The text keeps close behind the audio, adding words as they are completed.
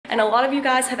and a lot of you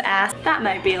guys have asked, that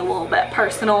might be a little bit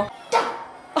personal.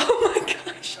 Oh my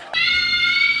gosh.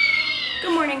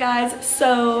 Good morning, guys.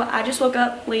 So I just woke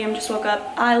up, Liam just woke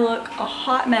up. I look a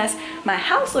hot mess. My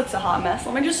house looks a hot mess.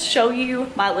 Let me just show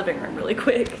you my living room really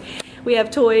quick. We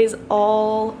have toys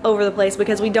all over the place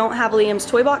because we don't have Liam's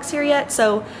toy box here yet,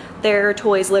 so there are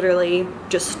toys literally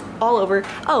just all over.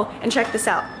 Oh, and check this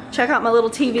out. Check out my little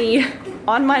TV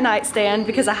on my nightstand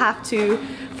because I have to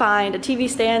find a TV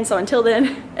stand, so until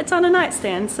then, it's on a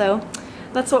nightstand. So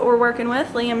that's what we're working with.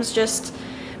 Liam's just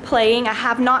playing. I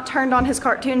have not turned on his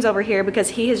cartoons over here because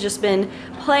he has just been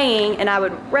playing, and I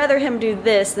would rather him do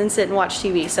this than sit and watch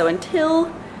TV. So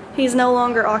until he's no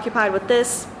longer occupied with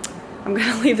this, I'm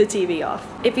gonna leave the TV off.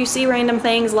 If you see random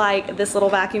things like this little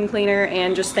vacuum cleaner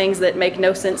and just things that make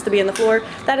no sense to be in the floor,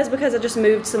 that is because I just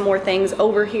moved some more things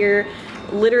over here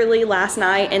literally last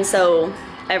night, and so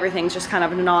everything's just kind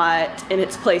of not in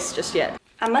its place just yet.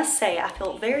 I must say, I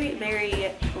feel very,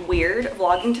 very weird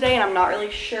vlogging today, and I'm not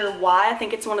really sure why. I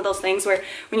think it's one of those things where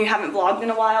when you haven't vlogged in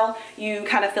a while, you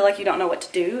kind of feel like you don't know what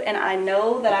to do. And I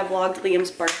know that I vlogged Liam's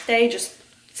birthday, just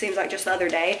seems like just the other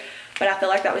day, but I feel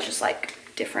like that was just like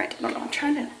different. I don't know, I'm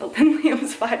trying to open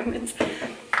Liam's vitamins.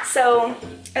 So,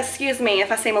 excuse me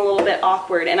if I seem a little bit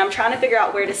awkward, and I'm trying to figure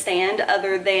out where to stand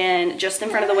other than just in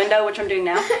front of the window, which I'm doing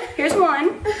now. Here's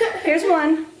one, here's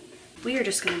one. We are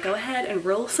just gonna go ahead and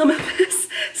roll some of this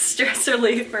stress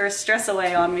relief or stress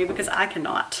away on me because I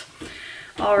cannot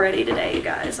already today, you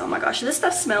guys. Oh my gosh, this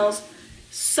stuff smells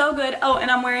so good. Oh, and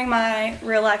I'm wearing my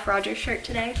Real Life Roger shirt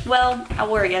today. Well, I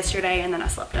wore it yesterday and then I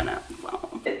slept in it. Well,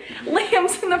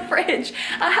 Liam's in the fridge.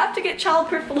 I have to get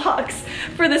childproof locks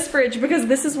for this fridge because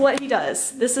this is what he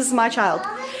does. This is my child.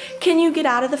 Can you get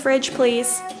out of the fridge,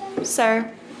 please?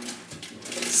 Sir?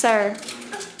 Sir?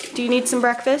 Do you need some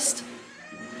breakfast?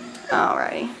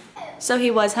 Alrighty. So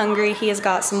he was hungry. He has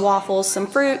got some waffles, some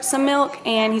fruit, some milk,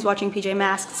 and he's watching PJ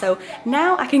Masks. So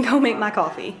now I can go make my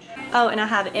coffee. Oh, and I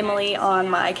have Emily on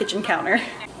my kitchen counter.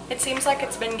 It seems like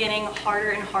it's been getting harder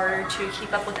and harder to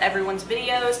keep up with everyone's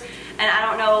videos, and I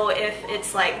don't know if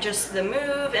it's like just the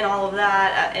move and all of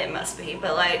that, it must be,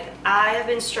 but like I have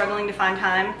been struggling to find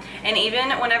time, and even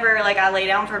whenever like I lay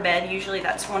down for bed, usually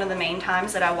that's one of the main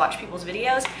times that I watch people's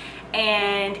videos,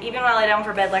 and even when I lay down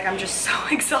for bed, like I'm just so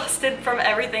exhausted from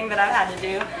everything that I've had to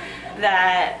do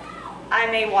that I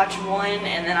may watch one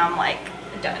and then I'm like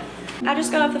done. I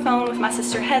just got off the phone with my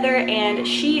sister Heather, and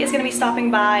she is going to be stopping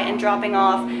by and dropping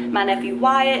off my nephew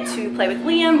Wyatt to play with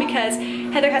Liam because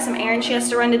Heather has some errands she has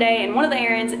to run today, and one of the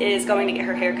errands is going to get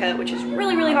her hair cut, which is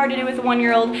really, really hard to do with a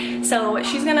 1-year-old. So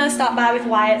she's going to stop by with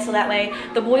Wyatt so that way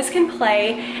the boys can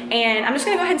play. And I'm just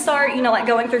going to go ahead and start, you know, like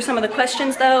going through some of the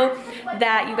questions though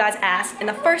that you guys asked. And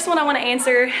the first one I want to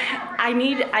answer, I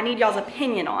need y'all's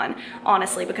opinion on,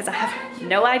 honestly, because I have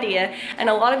no idea. And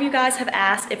a lot of you guys have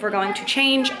asked if we're going to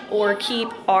change or keep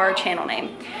our channel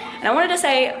name. And I wanted to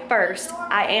say first,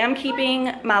 I am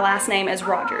keeping my last name as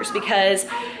Rogers because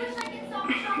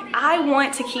I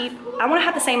want to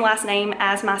have the same last name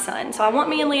as my son. So I want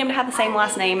me and Liam to have the same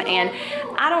last name, and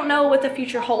I don't know what the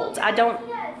future holds. I don't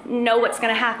know what's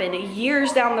gonna happen.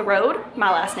 Years down the road, my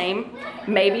last name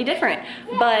may be different.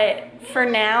 But for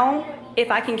now, if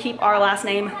I can keep our last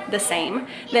name the same,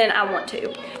 then I want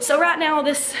to. So right now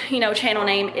this, you know, channel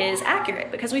name is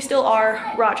accurate because we still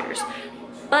are Rogers.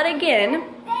 But again,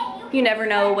 you never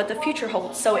know what the future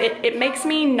holds. So it makes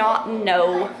me not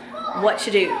know what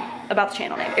to do about the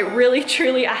channel name. It really,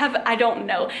 truly, I don't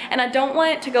know. And I don't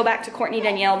want it to go back to Courtney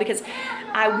Danielle because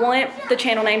I want the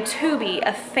channel name to be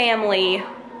a family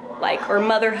like or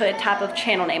motherhood type of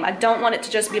channel name. I don't want it to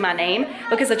just be my name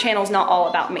because the channel's not all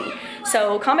about me.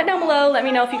 So comment down below, let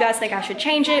me know if you guys think I should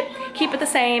change it, keep it the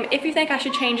same. If you think I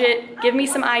should change it, give me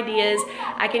some ideas.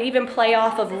 I can even play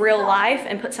off of real life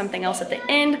and put something else at the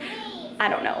end. I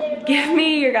don't know. Give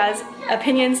me your guys'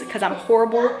 opinions because I'm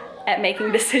horrible at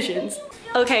making decisions.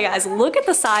 Okay guys, look at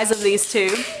the size of these two.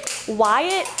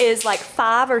 Wyatt is like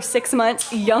 5 or 6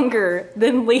 months younger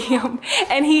than Liam,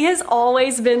 and he has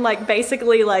always been like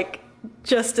basically like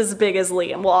just as big as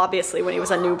Liam. Well, obviously when he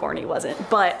was a newborn he wasn't,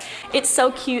 but it's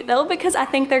so cute though because I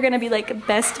think they're gonna be like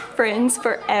best friends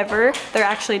forever. They're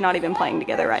actually not even playing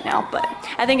together right now, but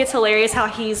I think it's hilarious how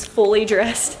he's fully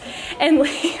dressed and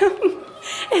Liam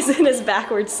is in his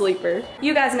backwards sleeper.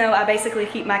 You guys know I basically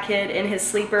keep my kid in his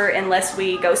sleeper unless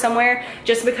we go somewhere,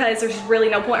 just because there's really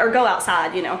no point, or go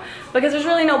outside, you know, because there's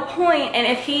really no point. And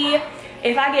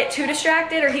if I get too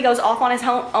distracted or he goes off on his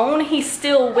own, he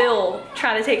still will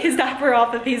try to take his diaper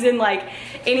off if he's in like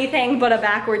anything but a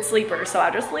backward sleeper. So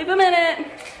I just leave him in it,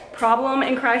 problem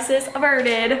and crisis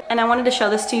averted. And I wanted to show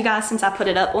this to you guys since I put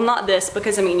it up. Well, not this,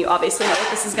 because I mean, you obviously know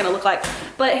what this is gonna look like,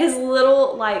 but his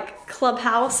little like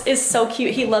clubhouse is so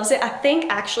cute. He loves it. I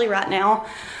think actually right now,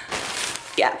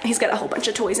 yeah, he's got a whole bunch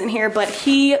of toys in here, but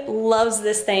he loves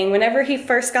this thing. Whenever he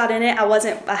first got in it,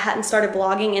 I hadn't started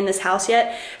vlogging in this house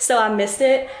yet, so I missed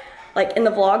it like in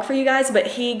the vlog for you guys, but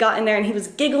he got in there and he was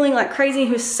giggling like crazy.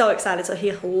 He was so excited, so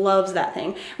he loves that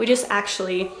thing. We just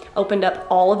actually opened up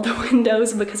all of the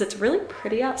windows because it's really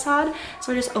pretty outside.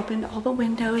 So we just opened all the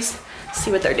windows,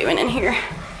 see what they're doing in here.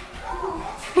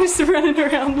 He's running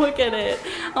around, look at it.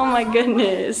 Oh my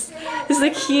goodness, it's the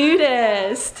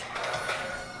cutest.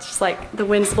 It's just like the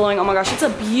wind's blowing. Oh my gosh, it's a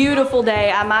beautiful day.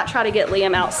 I might try to get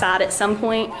Liam outside at some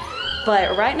point,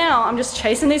 but right now I'm just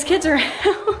chasing these kids around.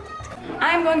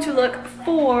 I'm going to look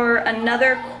for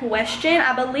another question.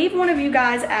 I believe one of you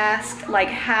guys asked like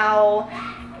how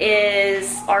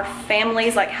is our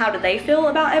families, like how do they feel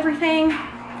about everything?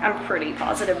 I'm pretty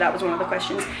positive that was one of the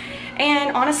questions.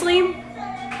 And honestly,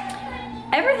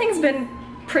 everything's been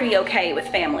pretty okay with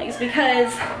families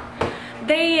because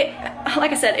they,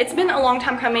 like I said, it's been a long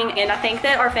time coming, and I think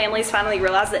that our families finally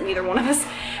realized that neither one of us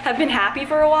have been happy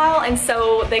for a while, and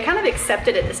so they kind of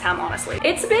accepted it this time, honestly.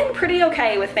 It's been pretty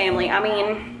okay with family. I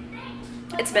mean,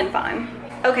 it's been fine.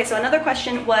 Okay, so another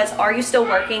question was, are you still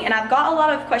working? And I've got a lot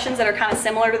of questions that are kind of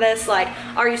similar to this, like,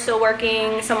 are you still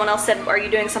working? Someone else said, are you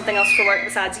doing something else for work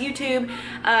besides YouTube?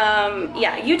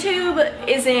 Yeah,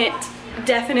 YouTube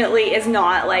definitely is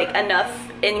not like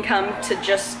enough income to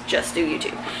just do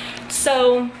YouTube.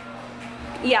 So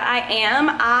yeah, I am.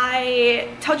 I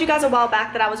told you guys a while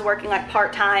back that I was working like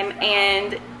part-time,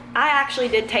 and I actually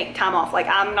did take time off. Like,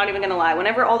 I'm not even gonna lie,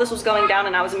 whenever all this was going down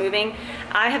and I was moving,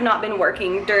 I have not been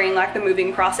working during like the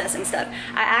moving process and stuff.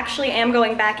 I actually am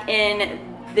going back in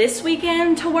this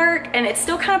weekend to work, and it's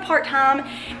still kind of part-time.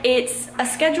 It's a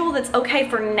schedule that's okay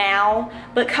for now,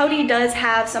 but Cody does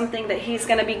have something that he's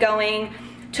gonna be going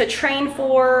to train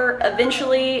for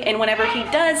eventually, and whenever he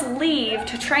does leave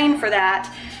to train for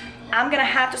that, I'm gonna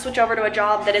have to switch over to a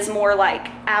job that is more like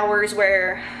hours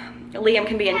where Liam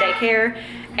can be in daycare,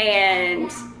 and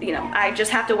you know, I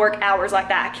just have to work hours like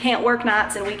that. I can't work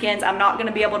nights and weekends. I'm not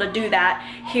gonna be able to do that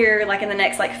here like in the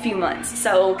next like few months.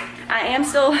 So I am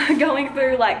still going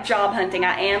through like job hunting.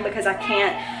 I am, because I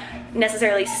can't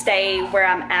necessarily stay where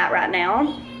I'm at right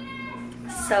now.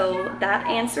 So that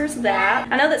answers that.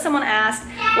 I know that someone asked,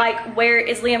 like, where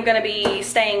is Liam gonna be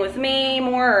staying with me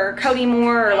more or Cody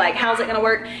more, or like how's it gonna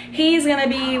work? He's gonna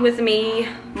be with me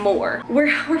more.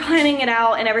 We're planning it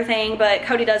out and everything, but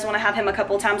Cody does want to have him a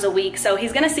couple times a week, so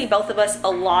he's gonna see both of us a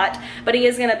lot, but he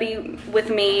is gonna be with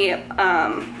me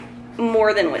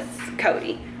more than with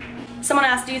Cody. Someone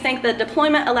asked, do you think the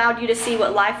deployment allowed you to see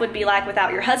what life would be like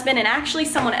without your husband? And actually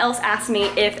someone else asked me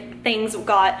if things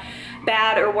got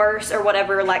bad or worse or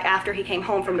whatever like after he came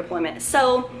home from deployment.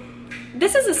 So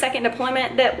this is the second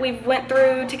deployment that we went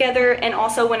through together, and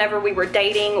also whenever we were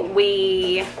dating,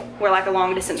 we were like a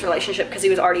long distance relationship because he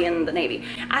was already in the Navy.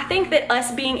 I think that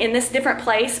us being in this different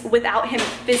place without him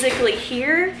physically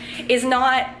here is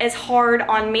not as hard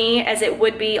on me as it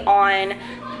would be on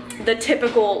the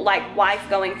typical like wife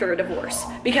going through a divorce,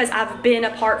 because I've been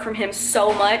apart from him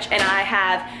so much, and I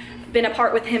have been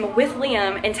apart with him with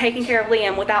Liam and taking care of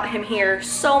Liam without him here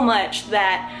so much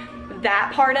that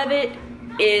that part of it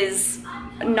is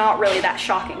not really that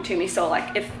shocking to me. So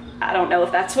like, if I don't know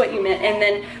if that's what you meant. And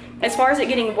then as far as it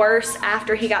getting worse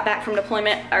after he got back from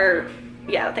deployment, or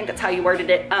yeah, I think that's how you worded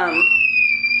it.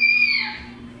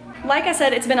 Like I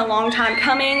said, it's been a long time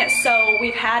coming, so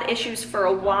we've had issues for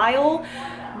a while.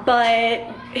 But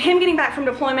him getting back from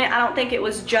deployment, I don't think it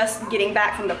was just getting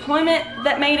back from deployment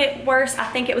that made it worse. I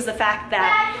think it was the fact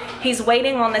that he's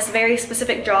waiting on this very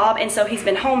specific job, and so he's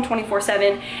been home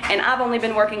 24/7, and I've only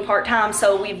been working part-time,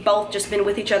 so we've both just been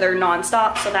with each other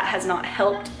non-stop, so that has not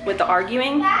helped with the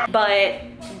arguing. But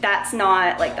that's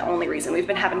not like the only reason. We've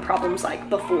been having problems like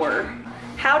before.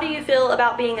 How do you feel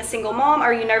about being a single mom?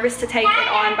 Are you nervous to take it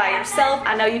on by yourself?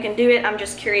 I know you can do it. I'm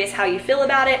just curious how you feel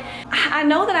about it. I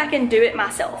know that I can do it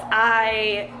myself.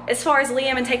 As far as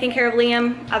Liam and taking care of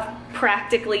Liam, I've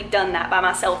practically done that by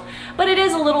myself. But it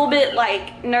is a little bit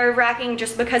like nerve-wracking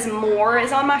just because more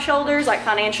is on my shoulders, like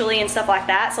financially and stuff like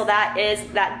that. So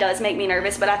that does make me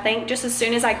nervous. But I think just as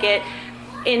soon as I get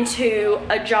into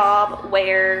a job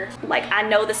where like I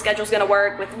know the schedule's gonna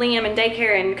work with Liam and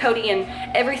daycare and Cody and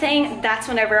everything, that's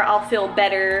whenever I'll feel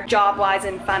better job-wise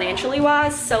and financially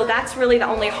wise. So that's really the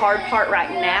only hard part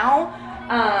right now.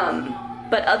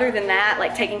 But other than that,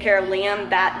 like taking care of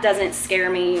Liam, that doesn't scare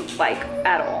me like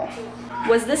at all.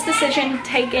 Was this decision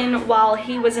taken while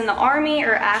he was in the Army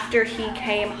or after he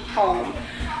came home?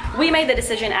 we made the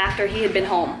decision after he had been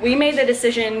home. We made the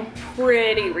decision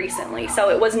pretty recently, so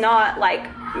it was not like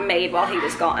made while he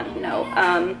was gone. No,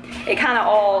 it kind of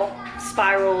all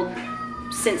spiraled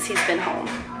since he's been home.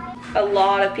 A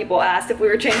lot of people asked if we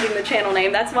were changing the channel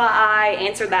name. That's why I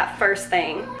answered that first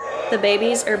thing. The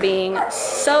babies are being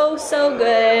so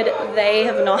good. They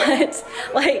have not,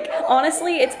 like,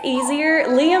 honestly, it's easier.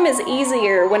 Liam is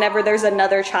easier whenever there's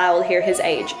another child here his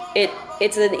age.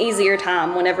 It's an easier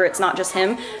time whenever it's not just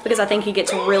him, because I think he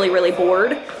gets really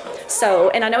bored. So,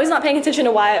 and I know he's not paying attention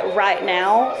to Wyatt right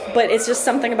now, but it's just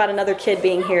something about another kid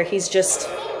being here. He's just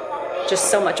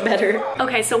so much better.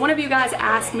 Okay, so one of you guys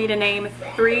asked me to name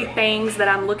 3 things that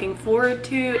I'm looking forward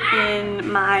to in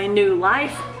my new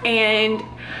life, and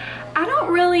I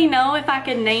don't really know if I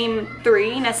can name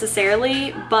 3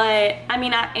 necessarily, but I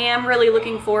mean, I am really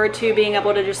looking forward to being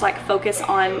able to just like focus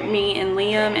on me and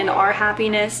Liam and our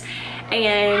happiness,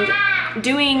 and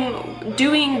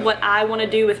doing what I want to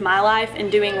do with my life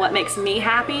and doing what makes me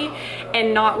happy,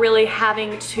 and not really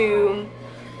having to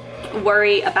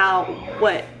worry about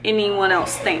what anyone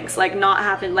else thinks. Like, not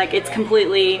having, like, it's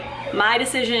completely my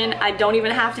decision. I don't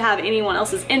even have to have anyone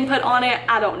else's input on it.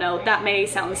 I don't know, that may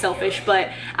sound selfish, but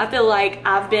I feel like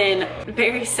I've been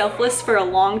very selfless for a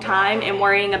long time and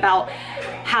worrying about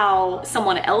how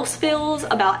someone else feels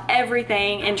about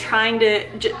everything, and trying to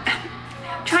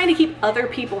keep other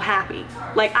people happy.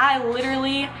 Like, I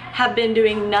literally have been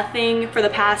doing nothing for the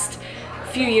past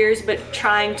few years but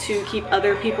trying to keep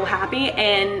other people happy,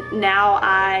 and now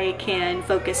I can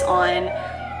focus on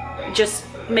just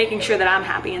making sure that I'm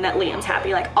happy and that Liam's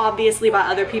happy. Like, obviously by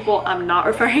other people, I'm not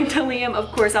referring to Liam.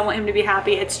 Of course I want him to be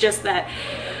happy. It's just that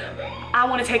I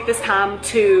want to take this time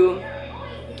to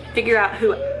figure out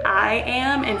who I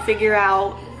am and figure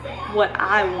out what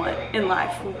I want in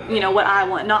life, you know, what I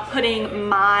want, not putting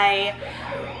my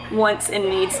wants and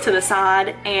needs to the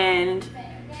side and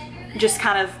just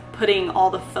kind of putting all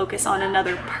the focus on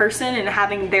another person and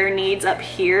having their needs up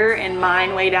here and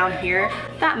mine way down here.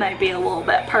 That might be a little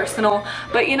bit personal,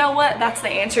 but you know what? That's the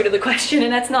answer to the question,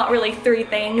 and that's not really 3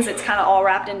 things. It's kind of all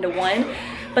wrapped into one,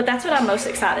 but that's what I'm most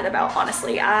excited about,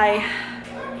 honestly.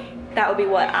 That would be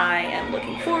what I am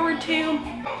looking forward to.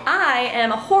 I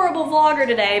am a horrible vlogger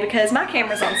today because my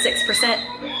camera's on 6%.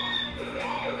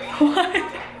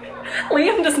 What?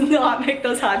 Liam does not make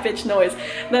those high-pitched noise.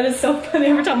 That is so funny.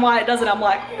 Every time Wyatt does it, I'm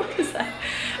like, what is that?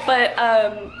 But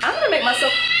I'm gonna make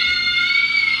myself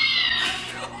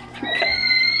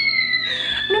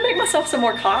I'm gonna make myself some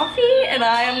more coffee, and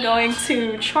I am going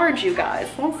to charge you guys.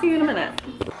 I'll see you in a minute.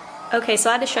 Okay, so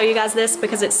I had to show you guys this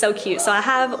because it's so cute. So I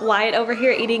have Wyatt over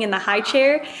here eating in the high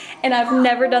chair, and I've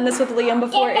never done this with Liam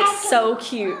before. It's so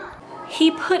cute. He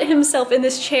put himself in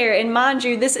this chair, and mind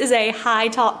you, this is a high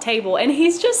top table, and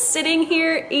he's just sitting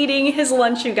here eating his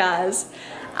lunch, you guys.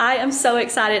 I am so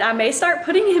excited. I may start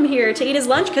putting him here to eat his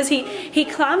lunch because he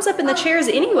climbs up in the chairs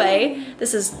anyway.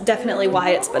 This is definitely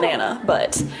Wyatt's banana,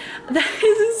 but that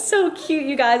is so cute,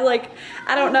 you guys. Like,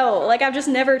 I don't know, like, I've just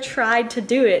never tried to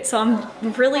do it, so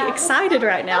I'm really excited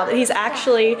right now that he's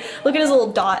actually, look at his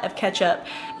little dot of ketchup,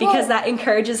 because that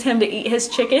encourages him to eat his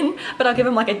chicken, but I'll give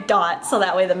him like a dot so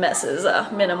that way the mess is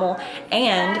minimal.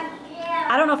 And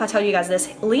I don't know if I told you guys this,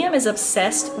 Liam is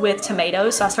obsessed with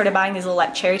tomatoes, so I started buying these little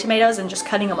like cherry tomatoes and just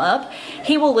cutting them up.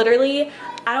 He will literally,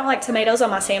 I don't like tomatoes on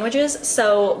my sandwiches,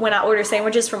 so when I order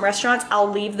sandwiches from restaurants, I'll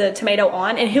leave the tomato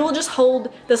on, and he'll just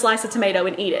hold the slice of tomato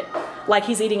and eat it like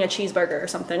he's eating a cheeseburger or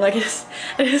something. Like, it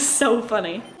is so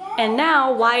funny. And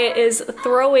now Wyatt is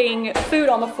throwing food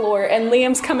on the floor, and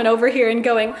Liam's coming over here and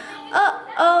going,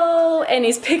 uh-oh, and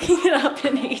he's picking it up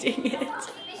and eating it.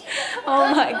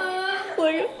 Oh my,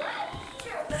 look at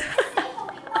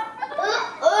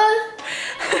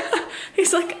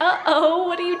he's like, uh-oh,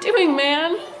 what are you doing,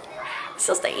 man? You're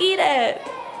supposed to eat it.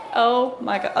 Oh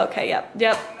my god. Okay,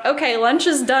 yep. Okay, lunch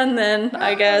is done then,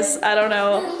 I guess. I don't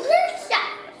know.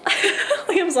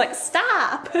 Liam's like,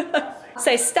 stop.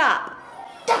 Say stop.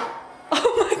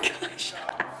 Oh my gosh.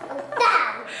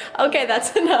 Okay,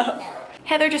 that's enough.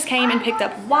 Heather just came and picked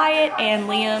up Wyatt, and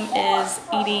Liam is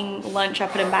eating lunch. I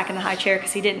put him back in the high chair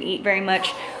because he didn't eat very much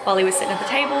while he was sitting at the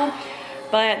table,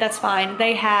 but that's fine.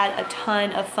 They had a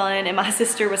ton of fun, and my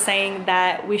sister was saying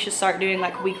that we should start doing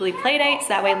like weekly play dates.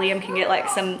 That way Liam can get like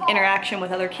some interaction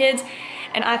with other kids,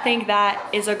 and I think that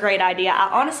is a great idea.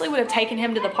 I honestly would have taken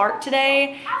him to the park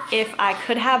today if I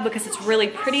could have, because it's really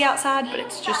pretty outside, but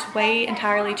it's just way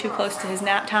entirely too close to his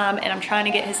nap time, and I'm trying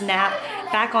to get his nap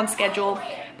back on schedule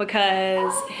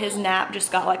because his nap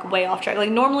just got like way off track.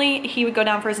 Like normally he would go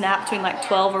down for his nap between like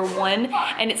 12 or 1,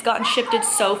 and it's gotten shifted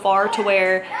so far to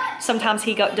where sometimes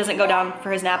he doesn't go down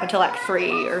for his nap until like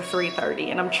 3 or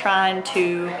 3:30, and I'm trying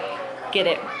to get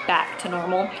it back to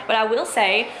normal. But I will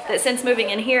say that since moving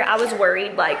in here, I was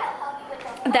worried like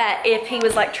that if he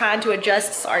was like trying to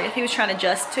adjust, if he was trying to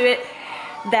adjust to it,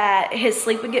 that his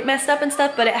sleep would get messed up and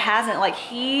stuff, but it hasn't. Like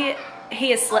he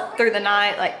has slept through the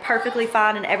night like perfectly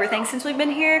fine and everything since we've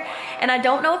been here. And I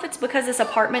don't know if it's because this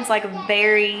apartment's like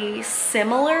very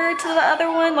similar to the other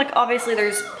one. Like obviously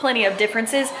there's plenty of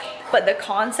differences, but the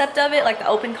concept of it, like the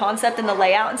open concept and the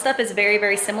layout and stuff, is very,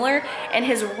 very similar. And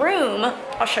his room,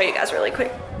 I'll show you guys really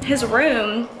quick. His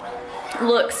room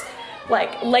looks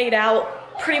like laid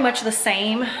out pretty much the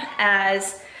same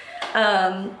as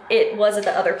it was at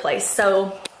the other place.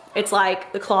 So it's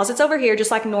like the closet's over here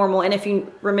just like normal, and if you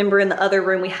remember in the other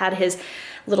room we had his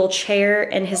little chair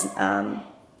and his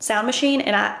sound machine,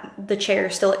 and the chair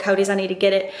is still at Cody's. I need to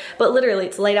get it, but literally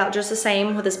it's laid out just the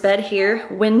same with his bed here,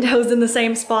 windows in the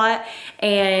same spot,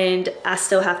 and I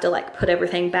still have to like put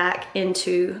everything back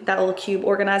into that little cube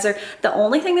organizer. The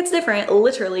only thing that's different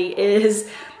literally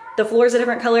is the floor is a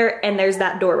different color and there's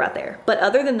that door right there. But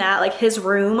other than that, like his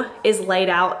room is laid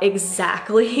out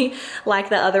exactly like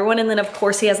the other one. And then of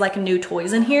course he has like new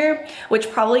toys in here,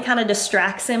 which probably kind of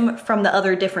distracts him from the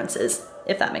other differences,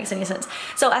 if that makes any sense.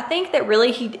 So I think that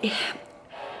really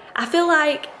I feel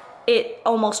like it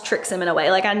almost tricks him in a way.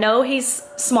 Like I know he's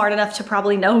smart enough to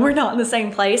probably know we're not in the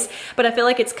same place, but I feel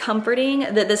like it's comforting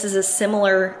that this is as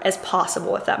similar as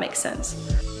possible, if that makes sense.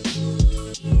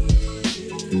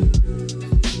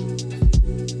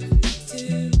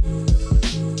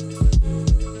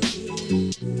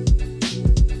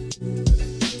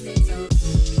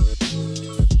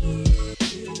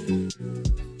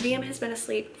 Has been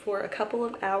asleep for a couple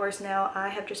of hours now. I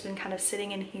have just been kind of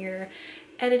sitting in here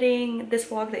editing this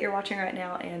vlog that you're watching right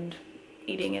now and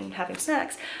eating and having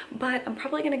snacks, but I'm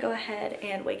probably gonna go ahead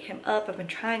and wake him up. I've been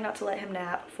trying not to let him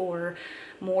nap for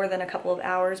more than a couple of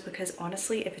hours because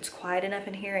honestly, if it's quiet enough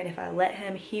in here and if I let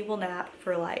him, he will nap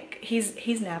for like,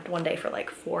 he's napped one day for like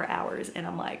 4 hours, and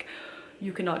I'm like,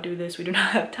 you cannot do this. We do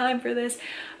not have time for this.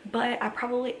 But I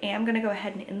probably am gonna go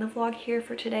ahead and end the vlog here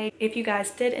for today. If you guys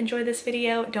did enjoy this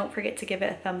video, don't forget to give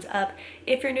it a thumbs up.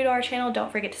 If you're new to our channel,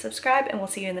 don't forget to subscribe, and we'll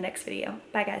see you in the next video.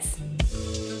 Bye guys.